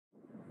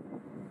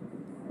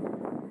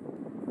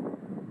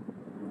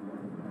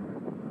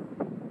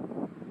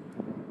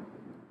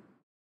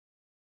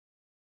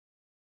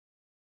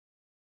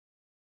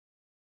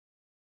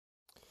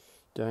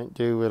Don't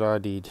do what I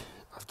did.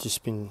 I've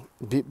just been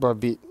bit by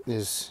bit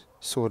is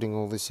sorting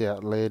all this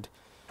out. Lead,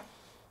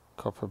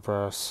 copper,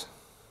 brass,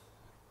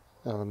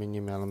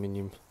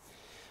 aluminium.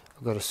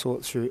 I've got to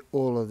sort through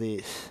all of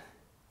this.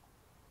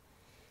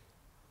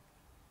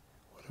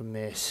 What a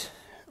mess.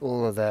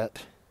 All of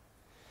that.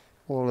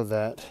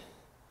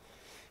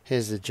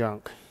 Here's the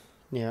junk.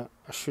 Now,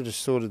 I should have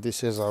sorted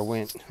this as I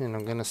went, and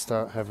I'm going to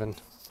start having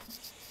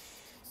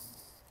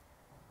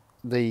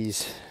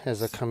these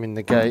as I come in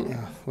the gate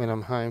when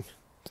I'm home.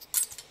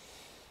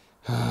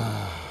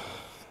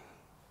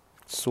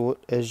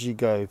 Sort as you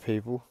go,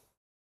 people.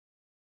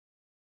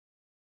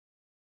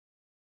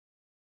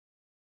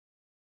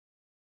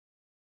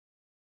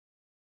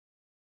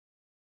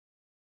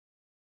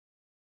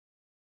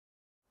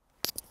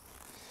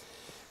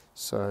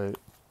 So,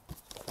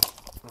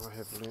 I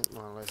have learnt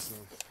my lesson.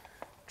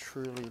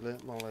 Truly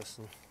learnt my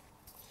lesson.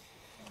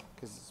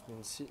 Because it's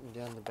been sitting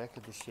down the back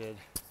of the shed.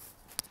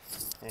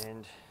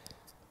 And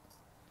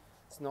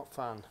it's not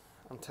fun.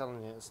 I'm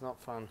telling you, it's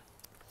not fun.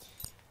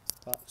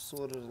 But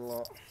sorted a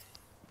lot.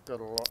 Got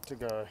a lot to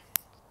go.